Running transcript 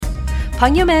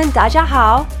朋友们，大家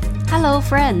好 Hello,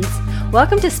 friends.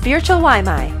 Welcome to Spiritual 外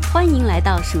卖欢迎来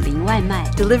到属灵外卖。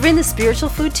Delivering the spiritual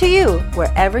food to you,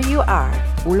 wherever you are.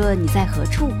 无论你在何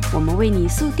处，我们为你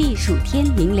速递属天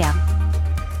灵粮。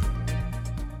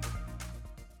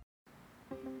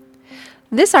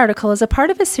This article is a part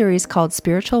of a series called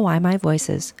Spiritual Waimai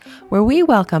Voices, where we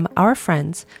welcome our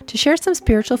friends to share some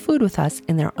spiritual food with us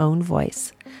in their own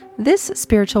voice. This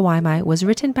Spiritual Waimai was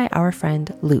written by our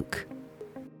friend Luke.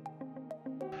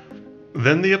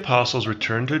 Then the apostles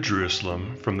returned to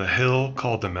Jerusalem from the hill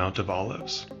called the Mount of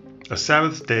Olives, a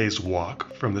Sabbath day's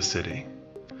walk from the city.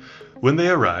 When they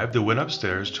arrived, they went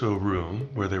upstairs to a room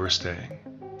where they were staying.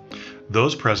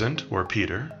 Those present were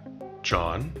Peter,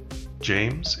 John,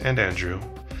 James and Andrew,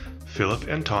 Philip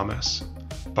and Thomas,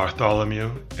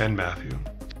 Bartholomew and Matthew,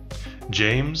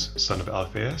 James, son of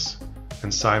Alphaeus,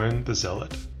 and Simon the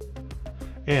Zealot,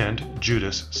 and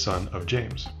Judas, son of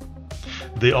James.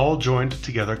 They all joined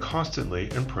together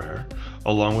constantly in prayer,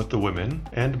 along with the women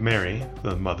and Mary,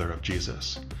 the mother of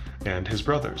Jesus, and his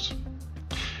brothers.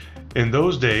 In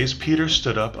those days, Peter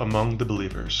stood up among the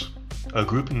believers, a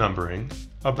group numbering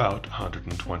about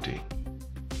 120,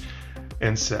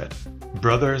 and said,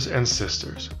 "Brothers and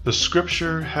sisters, the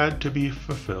scripture had to be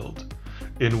fulfilled,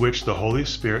 in which the Holy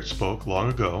Spirit spoke long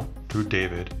ago through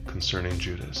David concerning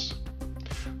Judas,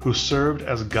 who served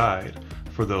as guide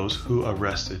for those who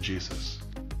arrested Jesus.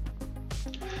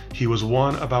 He was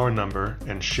one of our number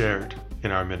and shared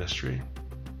in our ministry.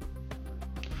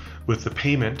 With the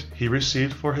payment he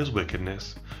received for his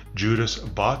wickedness, Judas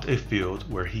bought a field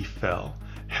where he fell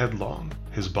headlong.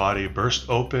 His body burst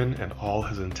open and all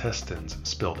his intestines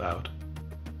spilled out.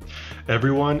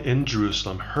 Everyone in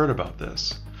Jerusalem heard about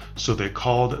this, so they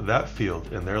called that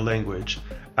field in their language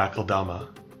Akeldama,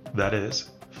 that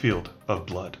is, field of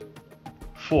blood.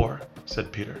 For,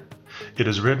 said Peter, it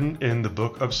is written in the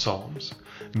book of Psalms,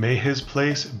 may his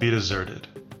place be deserted.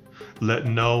 Let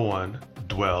no one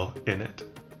dwell in it,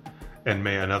 and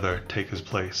may another take his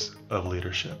place of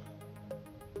leadership.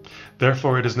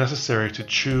 Therefore it is necessary to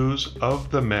choose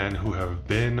of the men who have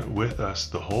been with us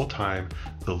the whole time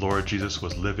the Lord Jesus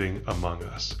was living among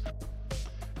us,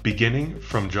 beginning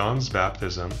from John's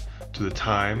baptism to the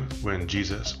time when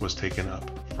Jesus was taken up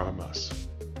from us.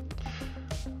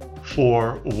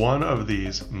 For one of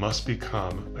these must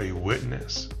become a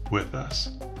witness with us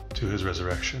to his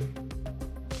resurrection."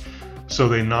 So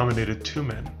they nominated 2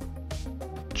 men,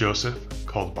 Joseph,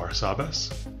 called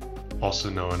Barsabbas, also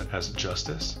known as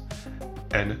Justus,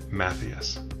 and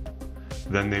Matthias.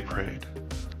 Then they prayed,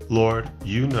 "Lord,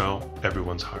 you know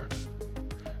everyone's heart.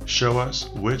 Show us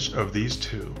which of these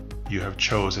 2 you have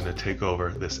chosen to take over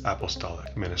this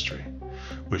apostolic ministry,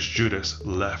 which Judas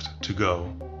left to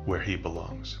go where he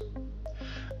belongs."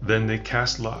 Then they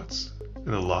cast lots,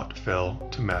 and the lot fell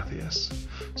to Matthias.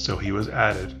 So he was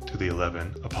added to the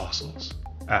 11 apostles.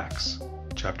 Acts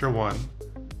chapter 1,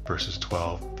 verses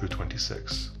 12 through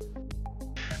 26.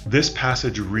 This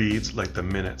passage reads like the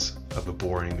minutes of a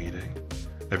boring meeting.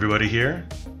 Everybody here?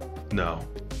 No.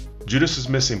 Judas is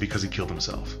missing because he killed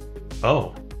himself.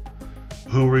 Oh,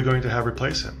 who are we going to have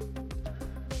replace him?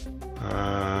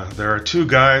 There are 2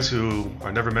 guys who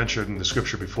are never mentioned in the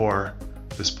scripture before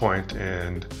this point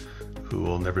and who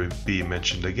will never be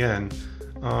mentioned again.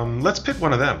 Let's pick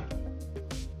one of them.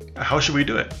 How should we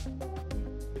do it?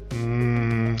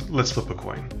 Let's flip a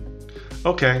coin.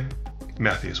 Okay,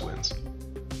 Matthias wins.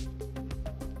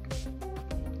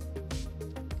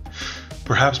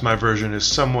 Perhaps my version is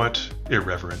somewhat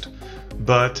irreverent,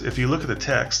 but if you look at the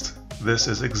text, this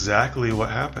is exactly what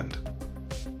happened.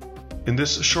 In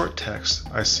this short text,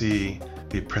 I see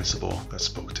the principle that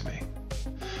spoke to me.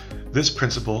 This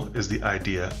principle is the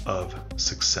idea of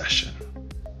succession.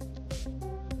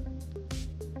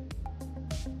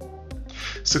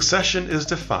 Succession is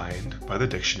defined by the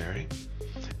dictionary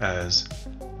as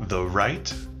the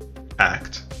right,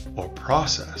 act, or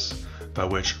process by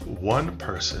which one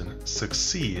person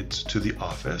succeeds to the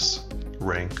office,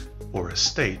 rank, or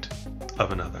estate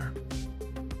of another.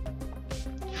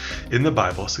 In the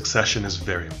Bible, succession is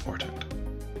very important.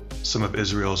 Some of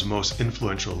Israel's most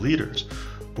influential leaders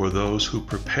were those who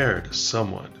prepared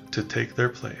someone to take their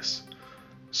place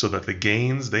so that the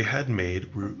gains they had made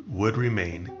would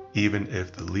remain even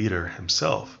if the leader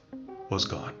himself was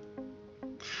gone.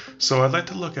 So I'd like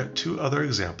to look at 2 other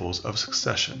examples of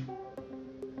succession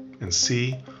and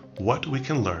see what we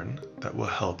can learn that will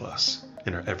help us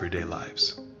in our everyday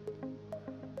lives.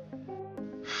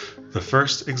 The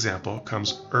first example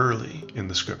comes early in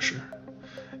the scripture.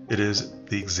 It is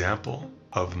the example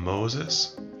of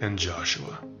Moses and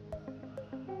Joshua.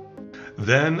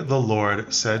 Then the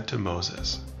Lord said to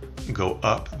Moses, go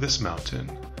up this mountain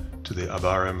to the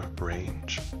Abarim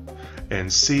range,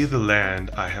 and see the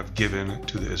land I have given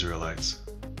to the Israelites.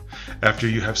 After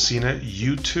you have seen it,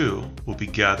 you too will be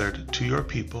gathered to your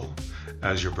people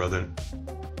as your brother.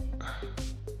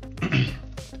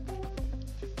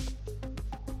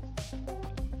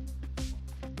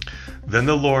 Then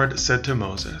the Lord said to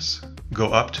Moses,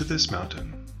 "Go up to this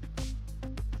mountain."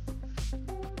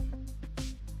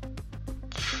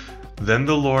 Then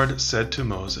the Lord said to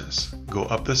Moses, "Go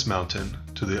up this mountain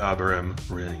to the Abarim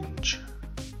range."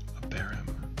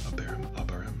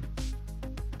 Abarim.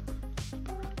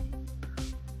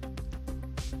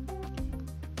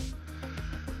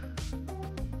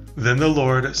 Then the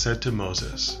Lord said to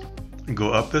Moses,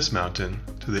 "Go up this mountain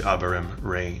to the Abarim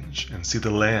range and see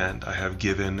the land I have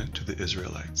given to the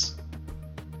Israelites."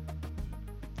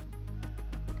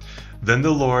 Then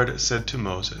the Lord said to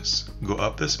Moses, "Go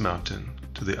up this mountain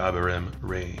to the Abarim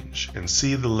range and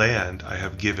see the land I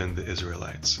have given the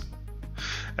Israelites.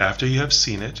 After you have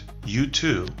seen it, you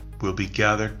too will be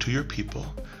gathered to your people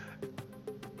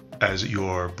as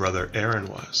your brother Aaron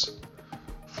was.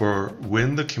 For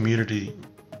when the community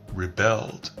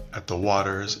rebelled at the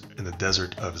waters in the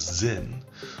desert of Zin,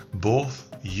 both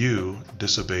you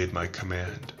disobeyed my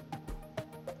command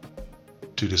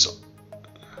to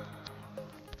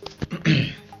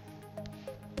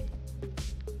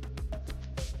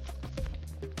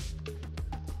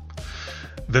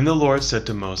Then the Lord said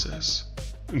to Moses,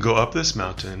 "Go up this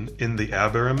mountain in the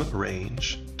Abarim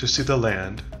range to see the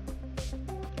land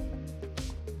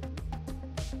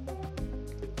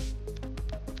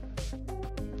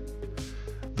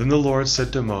Then the Lord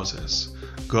said to Moses,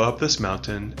 "Go up this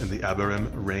mountain in the Abarim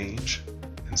range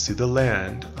and see the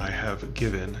land I have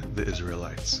given the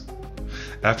Israelites.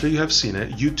 After you have seen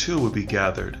it, you too will be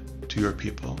gathered to your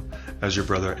people, as your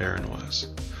brother Aaron was.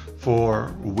 For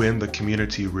when the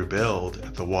community rebelled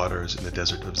at the waters in the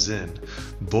desert of Zin,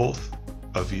 both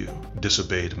of you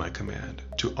disobeyed my command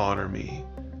to honor me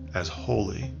as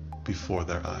holy before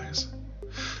their eyes.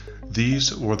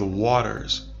 These were the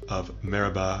waters of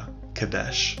Meribah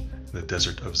Kadesh in the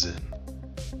desert of Zin."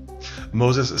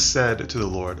 Moses said to the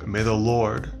Lord, "May the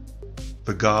Lord,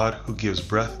 the God who gives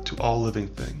breath to all living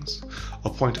things,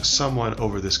 appoint someone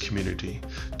over this community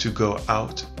to go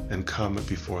out and come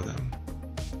before them,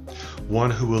 one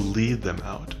who will lead them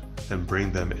out and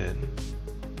bring them in,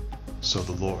 so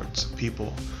the Lord's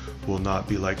people will not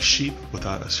be like sheep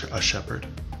without a shepherd."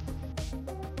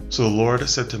 So the Lord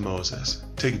said to Moses,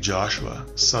 "Take Joshua,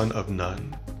 son of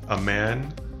Nun, a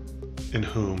man in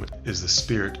whom is the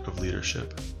spirit of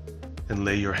leadership, and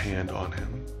lay your hand on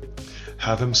him.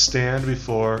 Have him stand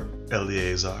before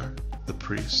Eleazar, the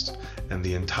priest, and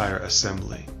the entire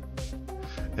assembly,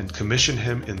 and commission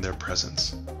him in their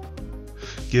presence.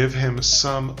 Give him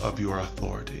some of your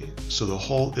authority, so the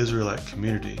whole Israelite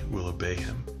community will obey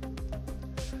him.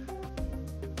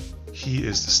 He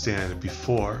is to stand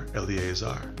before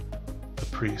Eleazar, the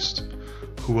priest,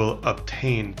 who will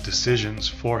obtain decisions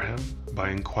for him by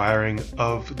inquiring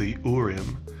of the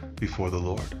Urim before the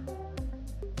Lord.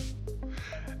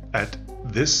 At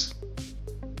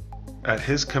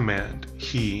his command,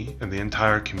 he and the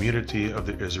entire community of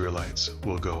the Israelites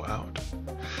will go out,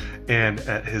 and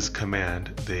at his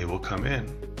command they will come in."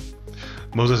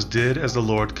 Moses did as the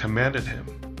Lord commanded him.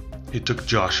 He took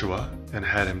Joshua and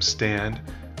had him stand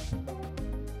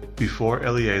before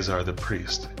Eleazar the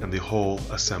priest and the whole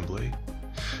assembly.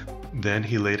 Then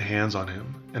he laid hands on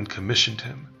him and commissioned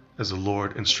him as the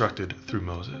Lord instructed through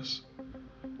Moses.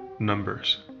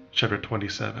 Numbers chapter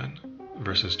 27,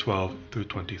 verses 12 through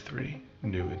 23,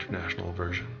 New International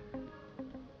Version.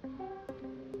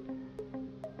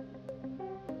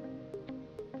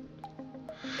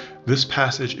 This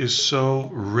passage is so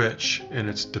rich in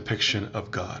its depiction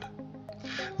of God.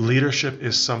 Leadership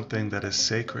is something that is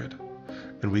sacred,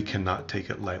 and we cannot take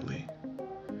it lightly.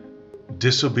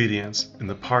 Disobedience in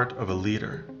the part of a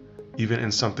leader, even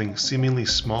in something seemingly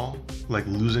small, like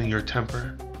losing your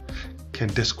temper, can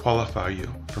disqualify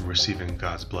you from receiving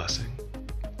God's blessing.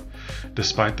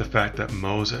 Despite the fact that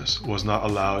Moses was not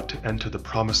allowed to enter the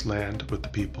promised land with the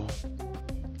people,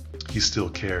 he still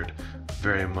cared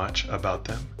very much about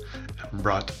them and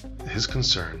brought his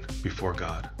concern before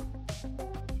God.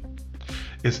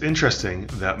 It's interesting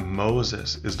that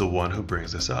Moses is the one who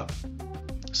brings this up.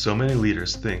 So many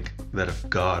leaders think that if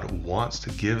God wants to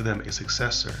give them a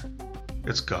successor,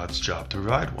 it's God's job to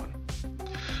provide one.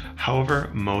 However,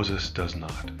 Moses does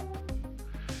not.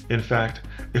 In fact,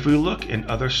 if we look in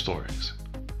other stories,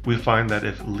 we find that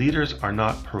if leaders are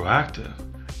not proactive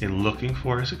in looking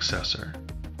for a successor,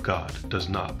 God does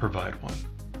not provide one,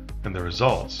 and the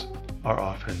results are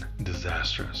often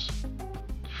disastrous.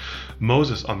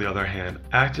 Moses, on the other hand,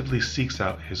 actively seeks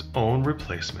out his own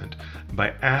replacement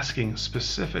by asking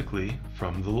specifically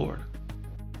from the Lord.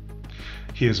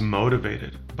 He is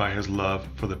motivated by his love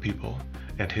for the people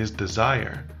and his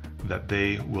desire that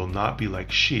they will not be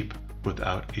like sheep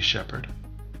without a shepherd,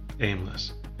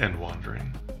 aimless and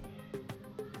wandering.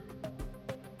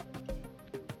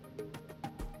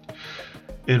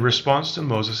 In response to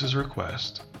Moses'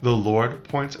 request, the Lord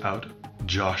points out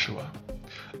Joshua,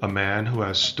 a man who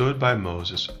has stood by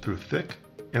Moses through thick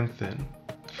and thin,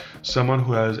 someone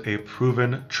who has a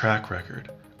proven track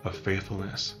record of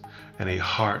faithfulness and a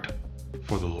heart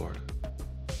for the Lord.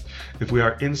 If we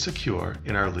are insecure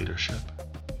in our leadership,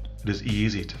 it is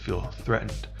easy to feel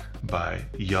threatened by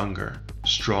younger,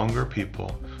 stronger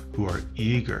people who are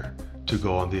eager to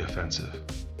go on the offensive.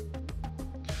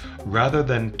 Rather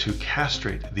than to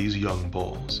castrate these young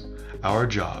bulls, our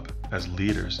job as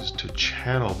leaders is to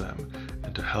channel them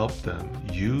and to help them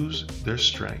use their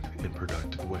strength in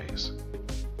productive ways.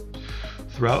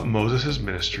 Throughout Moses'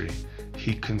 ministry,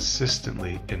 he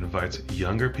consistently invites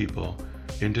younger people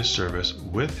into service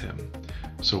with him,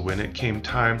 so when it came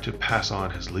time to pass on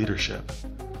his leadership,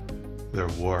 there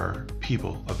were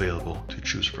people available to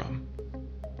choose from.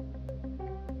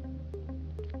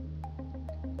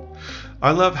 I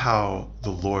love how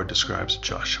the Lord describes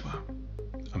Joshua,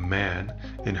 a man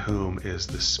in whom is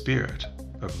the spirit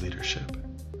of leadership.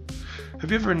 Have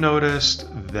you ever noticed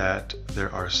that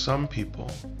there are some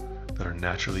people that are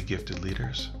naturally gifted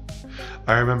leaders?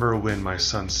 I remember when my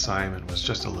son Simon was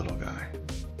just a little guy.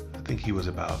 I think he was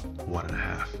about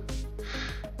 1.5.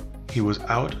 He was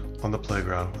out on the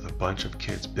playground with a bunch of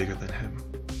kids bigger than him,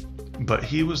 but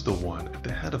he was the one at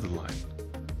the head of the line,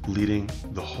 leading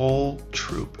the whole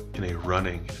troop in a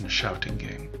running and shouting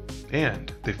game,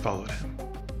 and they followed him.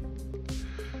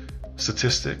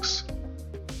 Statistics,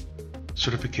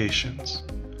 certifications,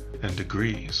 and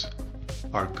degrees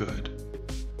are good.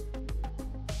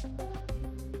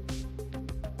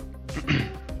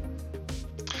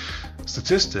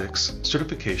 Statistics,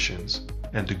 certifications,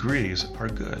 and degrees are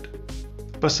good,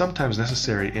 but sometimes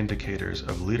necessary indicators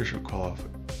of leadership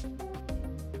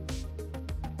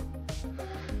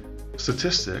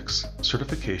Statistics,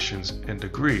 certifications, and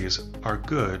degrees are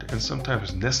good and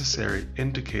sometimes necessary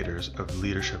indicators of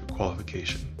leadership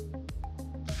qualification.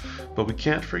 But we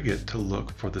can't forget to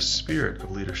look for the spirit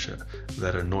of leadership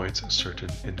that anoints certain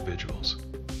individuals.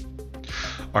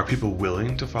 Are people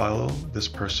willing to follow this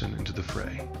person into the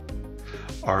fray?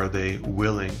 Are they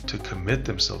willing to commit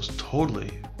themselves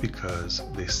totally because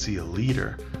they see a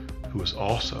leader who is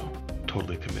also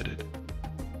totally committed?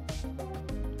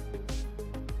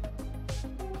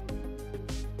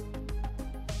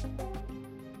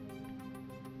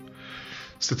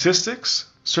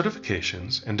 Statistics,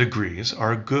 certifications, and degrees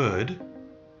are good.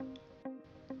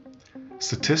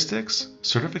 Statistics,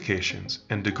 certifications,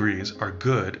 and degrees are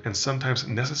good and sometimes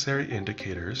necessary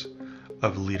indicators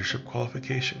of leadership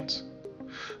qualifications.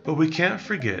 But we can't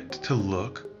forget to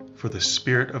look for the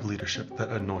spirit of leadership that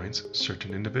anoints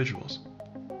certain individuals.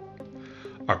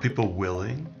 Are people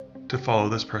willing to follow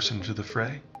this person into the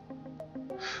fray?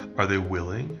 Are they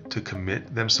willing to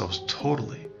commit themselves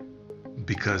totally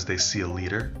because they see a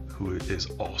leader who is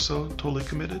also totally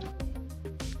committed?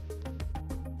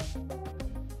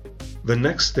 The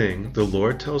next thing the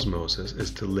Lord tells Moses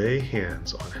is to lay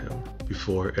hands on him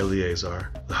before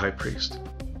Eleazar, the high priest,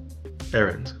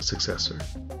 Aaron's successor,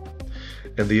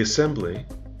 and the assembly,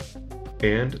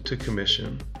 and to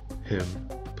commission him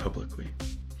publicly.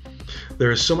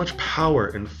 There is so much power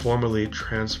in formally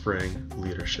transferring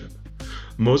leadership.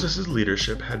 Moses'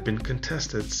 leadership had been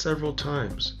contested several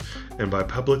times, and by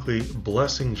publicly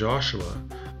blessing Joshua,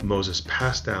 Moses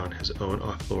passed down his own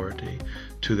authority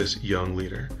to this young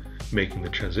leader, making the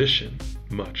transition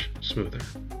much smoother.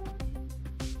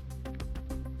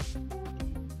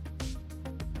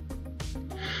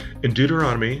 In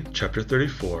Deuteronomy chapter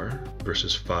 34,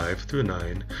 verses 5 through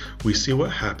 9, we see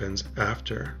what happens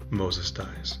after Moses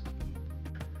dies.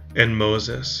 And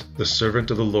Moses, the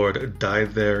servant of the Lord,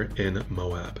 died there in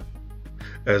Moab.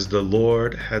 As the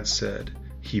Lord had said,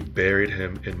 he buried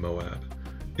him in Moab,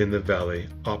 in the valley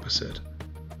opposite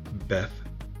Beth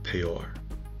Peor.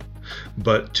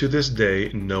 But to this day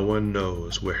no one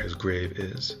knows where his grave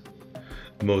is.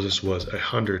 Moses was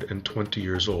 120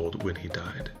 years old when he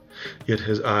died, yet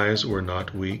his eyes were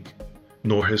not weak,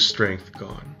 nor his strength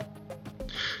gone.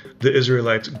 The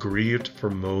Israelites grieved for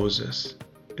Moses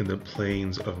in the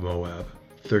plains of Moab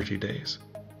 30 days,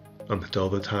 until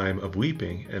the time of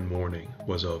weeping and mourning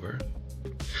was over.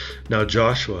 Now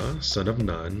Joshua, son of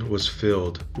Nun, was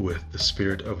filled with the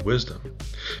spirit of wisdom,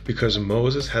 because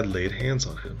Moses had laid hands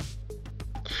on him.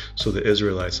 So the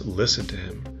Israelites listened to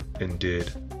him and did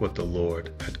what the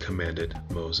Lord had commanded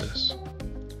Moses.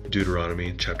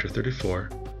 Deuteronomy chapter 34,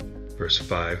 verse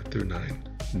 5 through 9,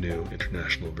 New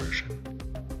International Version.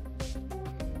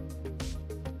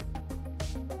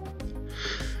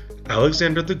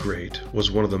 Alexander the Great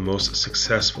was one of the most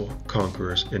successful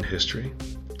conquerors in history.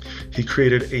 He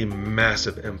created a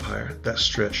massive empire that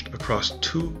stretched across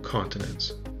 2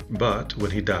 continents, but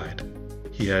when he died,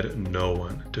 he had no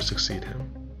one to succeed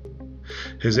him.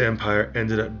 His empire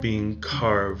ended up being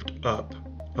carved up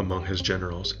among his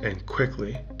generals and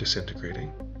quickly disintegrating.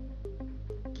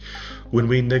 When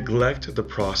we neglect the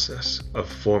process of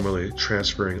formally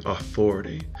transferring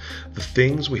authority, the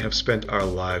things we have spent our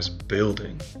lives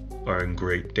building are in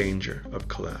great danger of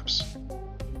collapse.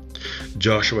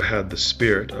 Joshua had the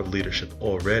spirit of leadership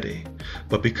already,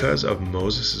 but because of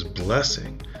Moses'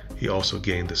 blessing, he also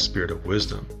gained the spirit of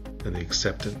wisdom and the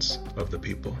acceptance of the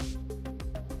people.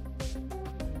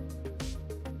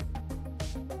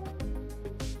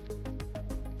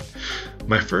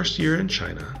 My first year in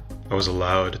China, I was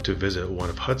allowed to visit one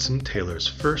of Hudson Taylor's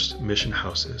first mission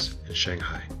houses in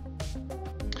Shanghai.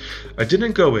 I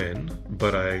didn't go in,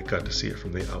 but I got to see it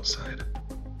from the outside.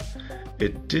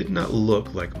 It did not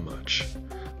look like much,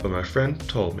 but my friend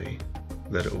told me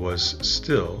that it was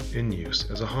still in use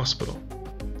as a hospital.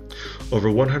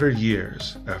 Over 100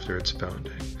 years after its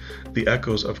founding, the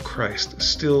echoes of Christ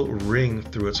still ring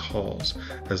through its halls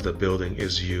as the building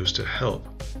is used to help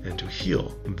and to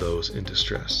heal those in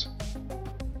distress.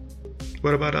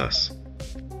 What about us?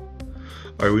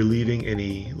 Are we leaving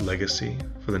any legacy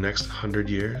for the next 100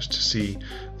 years to see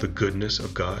the goodness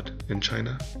of God in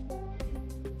China?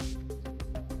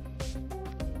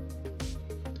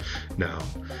 Now,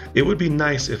 it would be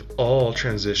nice if all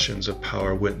transitions of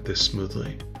power went this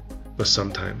smoothly, but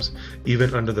sometimes,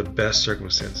 even under the best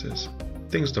circumstances,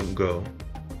 things don't go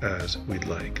as we'd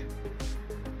like.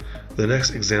 The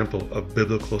next example of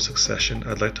biblical succession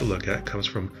I'd like to look at comes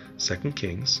from 2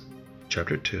 Kings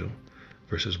chapter 2,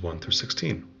 verses 1 through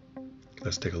 16.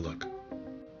 Let's take a look.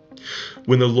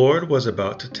 When the Lord was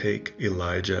about to take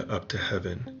Elijah up to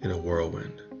heaven in a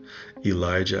whirlwind,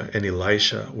 Elijah and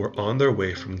Elisha were on their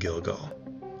way from Gilgal.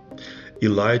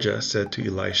 Elijah said to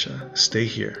Elisha, "Stay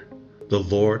here. The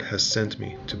Lord has sent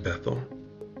me to Bethel."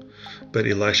 But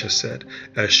Elisha said,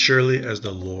 "As surely as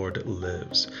the Lord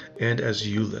lives, and as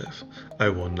you live, I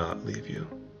will not leave you."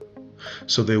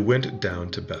 So they went down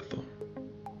to Bethel.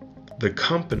 The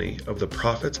company of the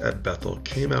prophets at Bethel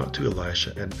came out to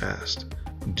Elisha and asked,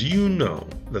 "Do you know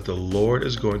that the Lord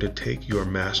is going to take your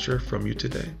master from you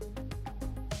today?"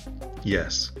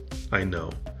 "Yes, I know,"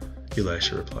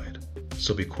 Elisha replied,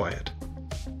 "so be quiet."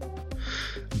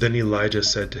 Then Elijah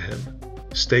said to him,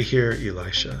 "Stay here,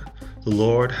 Elisha. The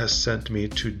Lord has sent me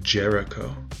to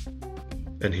Jericho."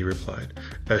 And he replied,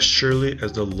 "As surely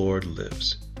as the Lord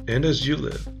lives, and as you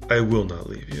live, I will not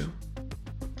leave you."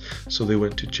 So they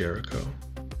went to Jericho.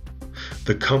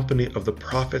 The company of the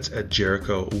prophets at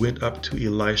Jericho went up to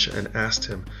Elisha and asked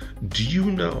him, "Do you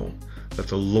know that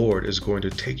the Lord is going to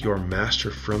take your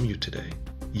master from you today?"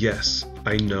 "Yes,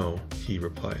 I know," he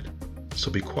replied, "so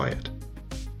be quiet."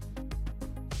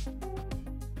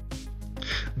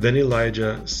 Then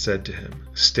Elijah said to him,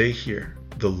 "Stay here.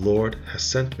 The Lord has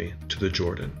sent me to the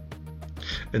Jordan."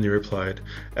 And he replied,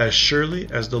 "As surely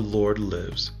as the Lord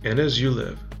lives, and as you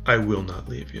live, I will not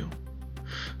leave you."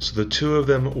 So the two of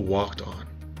them walked on.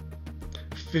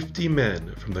 50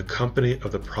 men from the company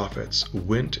of the prophets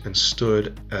went and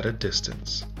stood at a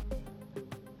distance,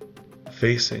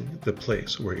 facing the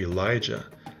place where Elijah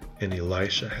and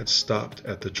Elisha had stopped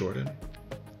at the Jordan.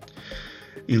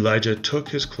 Elijah took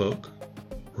his cloak,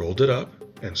 rolled it up,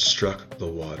 and struck the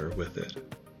water with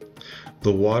it.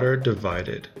 The water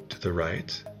divided to the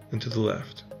right and to the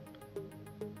left,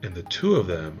 and the two of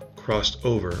them crossed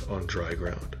over on dry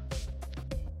ground.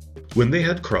 When they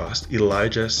had crossed,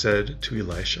 Elijah said to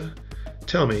Elisha,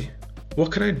 "Tell me,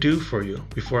 what can I do for you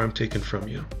before I'm taken from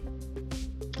you?"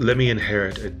 "Let me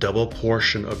inherit a double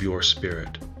portion of your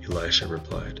spirit," Elisha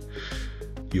replied.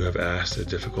 "You have asked a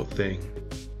difficult thing,"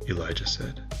 Elijah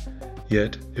said.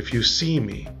 "Yet if you see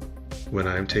me when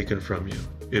I am taken from you,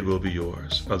 it will be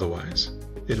yours. Otherwise,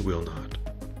 it will not."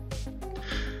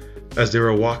 As they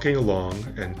were walking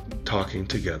along and talking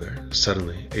together,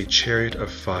 suddenly a chariot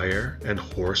of fire and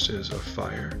horses of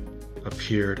fire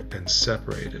appeared and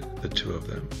separated the two of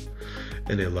them,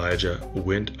 and Elijah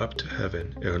went up to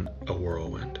heaven in a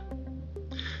whirlwind.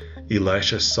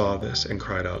 Elisha saw this and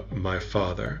cried out, my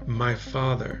father,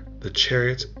 the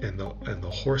chariots and the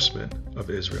horsemen of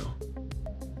Israel.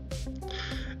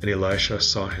 And Elisha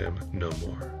saw him no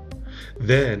more.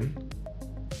 Then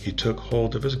he took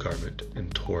hold of his garment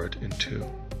and tore it in two.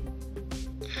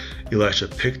 Elisha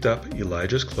picked up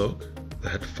Elijah's cloak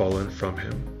that had fallen from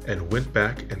him and went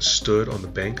back and stood on the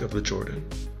bank of the Jordan.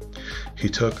 He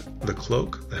took the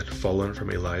cloak that had fallen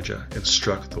from Elijah and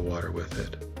struck the water with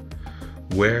it.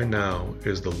 Where now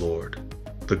is the Lord,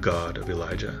 the God of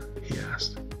Elijah? He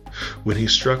asked. When he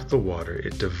struck the water,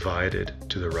 it divided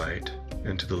to the right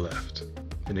and to the left,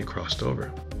 and he crossed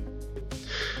over.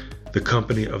 The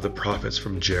company of the prophets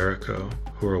from Jericho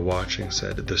who were watching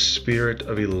said, the spirit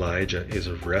of Elijah is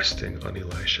resting on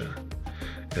Elisha.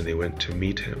 And they went to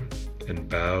meet him and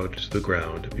bowed to the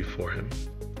ground before him.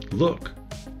 Look,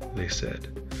 they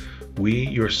said, we,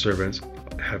 your servants,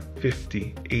 have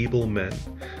 50 able men.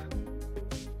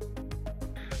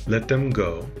 Let them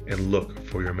go and look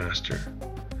for your master.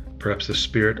 Perhaps the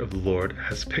Spirit of the Lord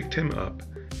has picked him up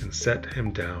and set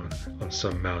him down on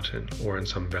some mountain or in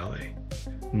some valley.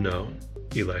 No,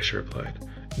 Elisha replied,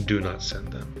 do not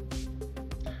send them.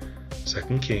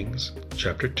 2 Kings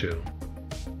chapter 2,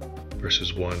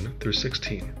 verses 1 through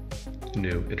 16,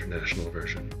 New International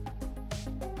Version.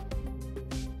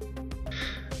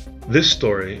 This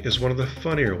story is one of the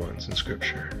funnier ones in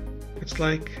Scripture. It's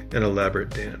like an elaborate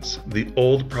dance. The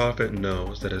old prophet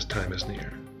knows that his time is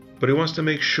near, but he wants to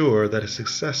make sure that his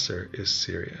successor is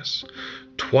serious.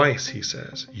 Twice he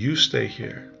says, you stay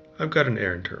here. I've got an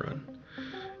errand to run.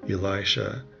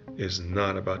 Elisha is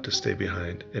not about to stay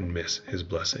behind and miss his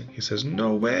blessing. He says,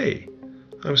 no way.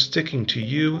 I'm sticking to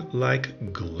you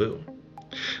like glue.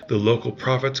 The local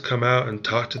prophets come out and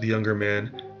talk to the younger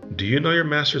man. Do you know your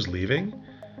master's leaving?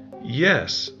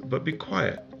 Yes, but be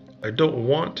quiet. I don't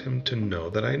want him to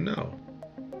know that I know.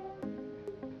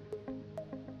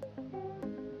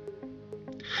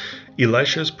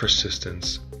 Elisha's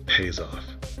persistence pays off,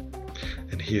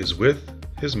 and he is with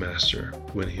his master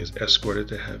when he is escorted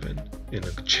to heaven in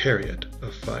a chariot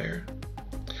of fire.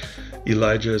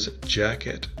 Elijah's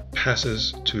jacket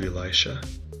passes to Elisha,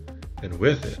 and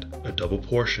with it a double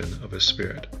portion of his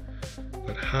spirit.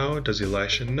 But how does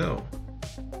Elisha know?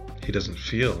 He doesn't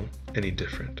feel any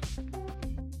different.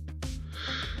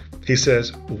 He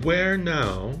says, where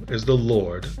now is the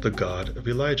Lord, the God of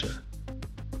Elijah?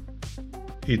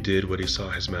 He did what he saw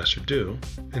his master do,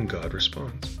 and God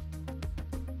responds.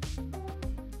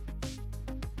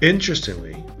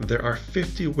 Interestingly, there are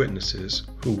 50 witnesses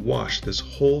who watched this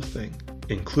whole thing,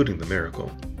 including the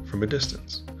miracle, from a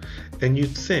distance. And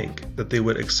you'd think that they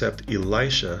would accept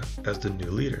Elisha as the new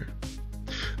leader.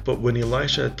 But when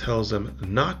Elisha tells them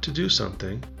not to do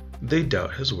something, they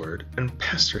doubt his word and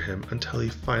pester him until he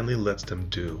finally lets them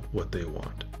do what they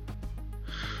want.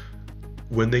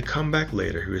 When they come back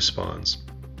later, he responds,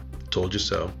 told you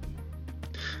so.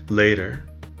 Later,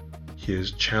 he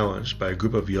is challenged by a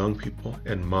group of young people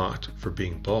and mocked for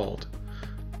being bald.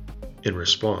 In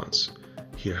response,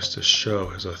 he has to show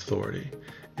his authority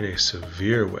in a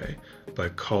severe way by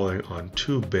calling on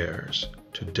 2 bears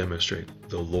to demonstrate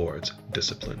the Lord's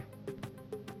discipline.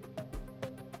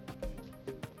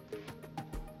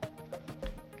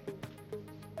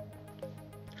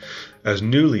 As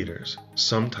new leaders,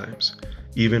 sometimes,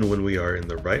 even when we are in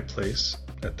the right place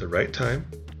at the right time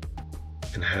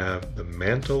and have the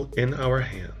mantle in our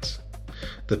hands,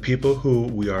 the people who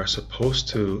we are supposed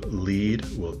to lead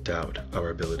will doubt our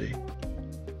ability.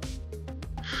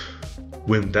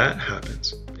 When that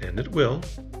happens, and it will,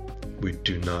 we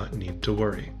do not need to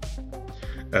worry.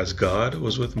 As God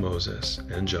was with Moses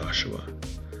and Joshua,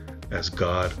 as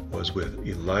God was with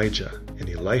Elijah and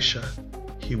Elisha,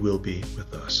 he will be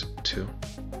with us too.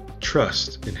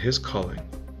 Trust in his calling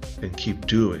and keep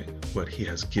doing what he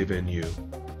has given you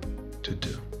to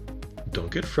do.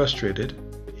 Don't get frustrated.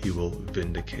 He will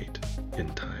vindicate in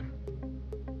time.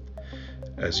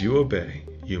 As you obey,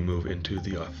 you move into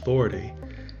the authority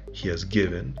he has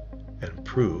given and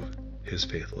prove his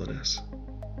faithfulness.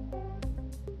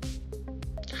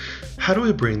 How do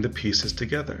we bring the pieces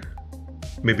together?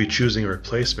 Maybe choosing a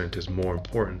replacement is more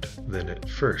important than it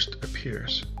first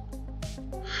appears.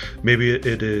 Maybe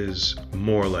it is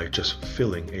more like just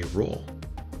filling a role.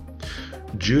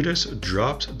 Judas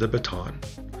dropped the baton,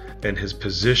 and his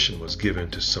position was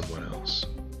given to someone else.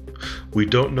 We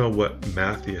don't know what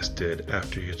Matthias did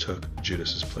after he took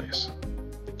Judas's place.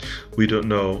 We don't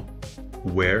know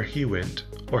where he went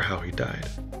or how he died.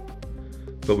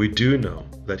 But we do know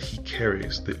that he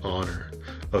carries the honor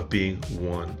of being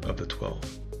one of the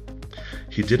 12.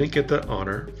 He didn't get that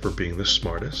honor for being the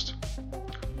smartest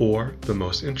or the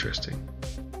most interesting.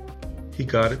 He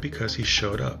got it because he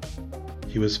showed up.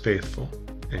 He was faithful,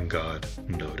 and God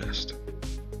noticed.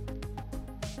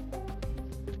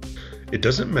 It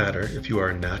doesn't matter if you are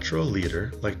a natural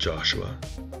leader like Joshua,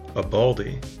 a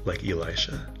baldy like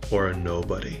Elisha, or a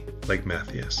nobody like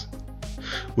Matthias.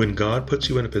 When God puts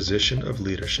you in a position of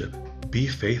leadership, be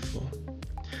faithful.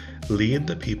 Lead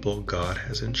the people God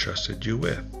has entrusted you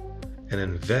with, and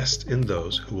invest in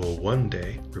those who will one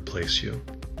day replace you.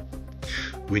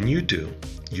 When you do,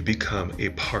 you become a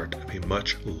part of a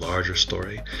much larger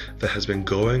story that has been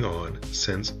going on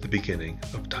since the beginning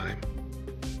of time.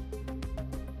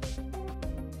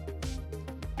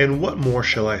 And what more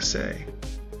shall I say?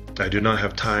 I do not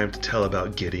have time to tell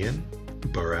about Gideon,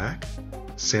 Barak,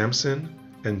 Samson,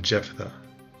 and Jephthah,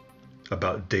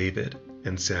 about David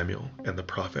and Samuel and the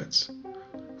prophets,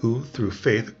 who through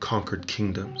faith conquered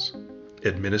kingdoms,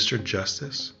 administered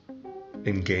justice,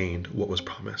 and gained what was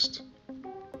promised,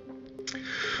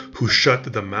 who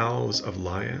shut the mouths of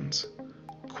lions,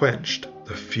 quenched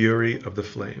the fury of the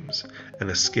flames, and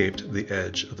escaped the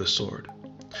edge of the sword,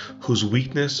 whose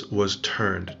weakness was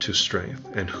turned to strength,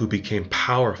 and who became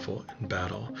powerful in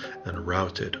battle and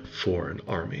routed foreign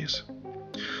armies.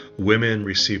 Women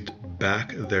received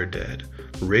back their dead,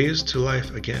 raised to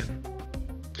life again.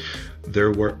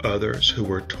 There were others who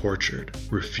were tortured,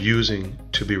 refusing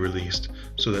to be released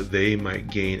so that they might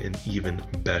gain an even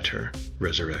better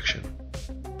resurrection.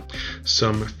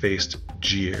 Some faced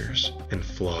jeers and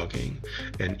flogging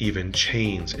and even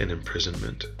chains and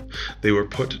imprisonment. They were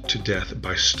put to death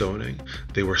by stoning.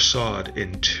 They were sawed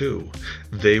in two.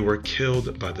 They were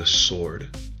killed by the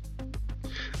sword.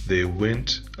 They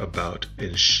went about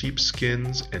in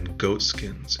sheepskins and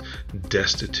goatskins,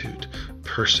 destitute,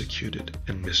 persecuted,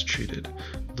 and mistreated.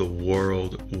 The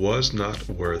world was not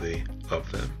worthy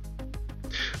of them.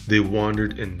 They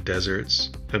wandered in deserts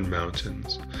and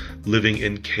mountains, living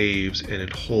in caves and in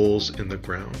holes in the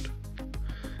ground.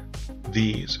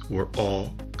 These were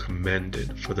all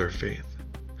commended for their faith,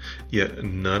 yet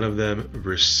none of them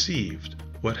received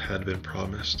what had been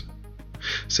promised,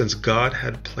 since God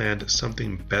had planned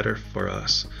something better for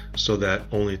us, so that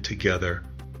only together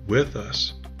with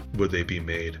us would they be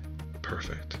made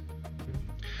perfect.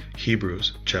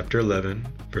 Hebrews chapter 11,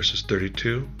 verses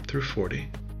 32 through 40.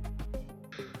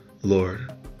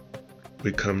 Lord,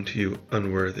 we come to you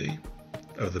unworthy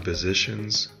of the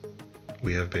positions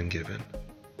we have been given.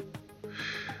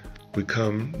 We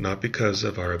come not because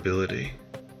of our ability,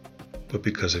 but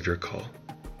because of your call.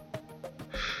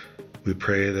 We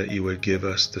pray that you would give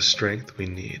us the strength we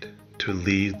need to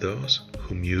lead those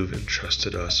whom you've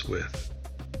entrusted us with,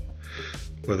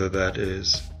 whether that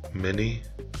is many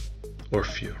or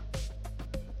few.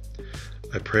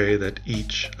 I pray that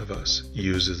each of us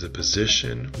uses the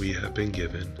position we have been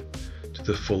given to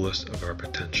the fullest of our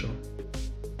potential,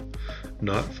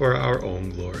 not for our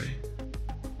own glory,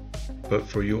 but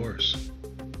for yours.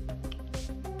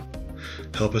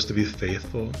 Help us to be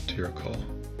faithful to your call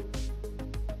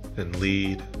and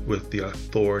lead with the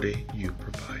authority you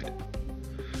provide.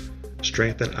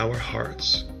 Strengthen our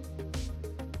hearts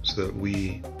so that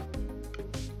we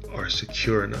are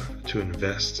secure enough to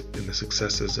invest in the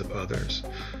successes of others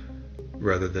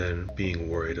rather than being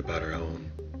worried about our own.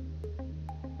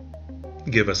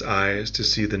 Give us eyes to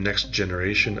see the next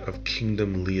generation of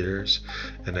kingdom leaders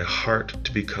and a heart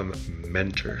to become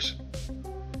mentors,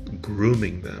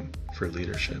 grooming them for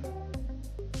leadership.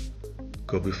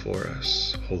 Go before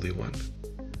us, Holy One.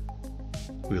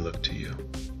 We look to you.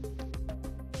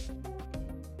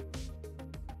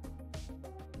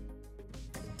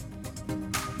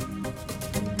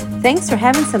 Thanks for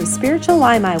having some spiritual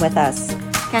Waimai with us.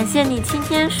 感谢你今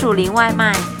天属灵外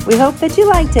卖， We hope that you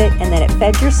liked it and that it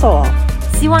fed your soul.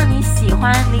 希望你喜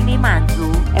欢，灵里满足，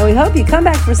 And we hope you come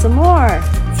back for some more.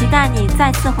 期待你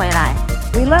再次回来。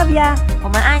 We love ya. 我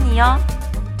们爱你哟。